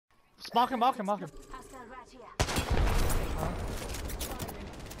Mark him, mark him, mark him.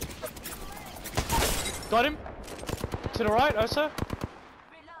 Got him. To the right, Osa.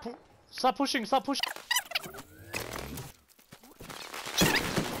 Stop pushing, stop pushing.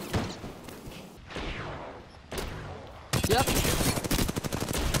 Yep.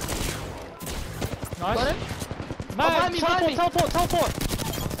 Nice. Got him. Man, Behind me. teleport.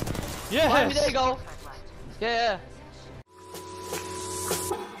 Yes. Behind me, there you go. Yeah.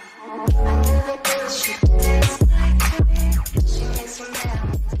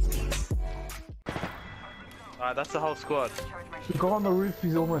 Alright, that's the whole squad. The guy on the roof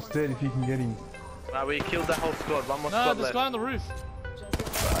is almost dead if you can get him. Nah, we killed the whole squad. One more No, squad this left. guy on the roof.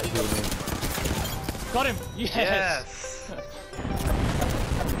 Got him. Yes. Yes.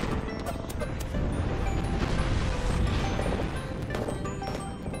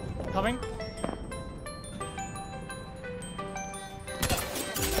 Coming.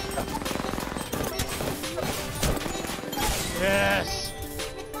 Yes.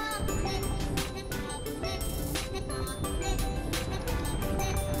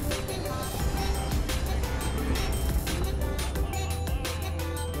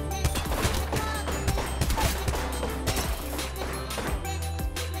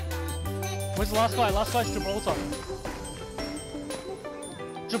 Where's the last guy? Last guy's Gibraltar.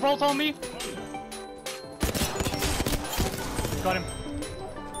 Gibraltar on me. Got him.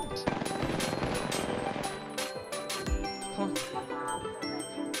 Come on.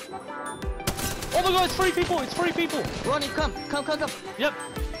 Oh my god, it's 3 people, it's 3 people. Ronnie, come. Yep.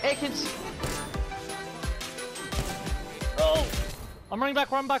 Akins. Oh. I'm running back,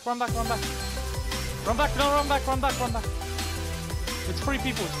 run back. Run back, no, run back. It's 3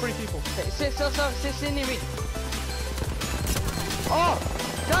 people, Sit near me. Oh,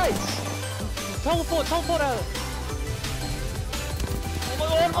 guys. Teleport out of it. Oh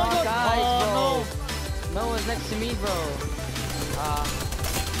my god, Oh, guys, oh bro. No one's next to me, bro.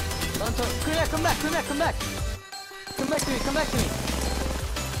 Don't talk. Come back. Come back to me.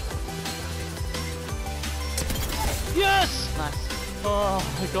 no. Yes! Nice. Oh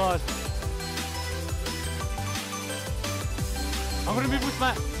my god. I'm gonna move with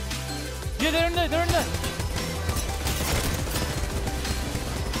Matt. Yeah, they're in there.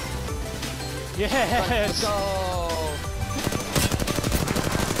 Yes! Let's go.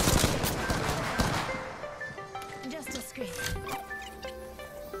 Just a scream.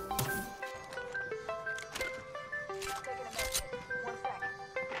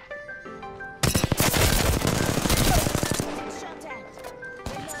 Shut down.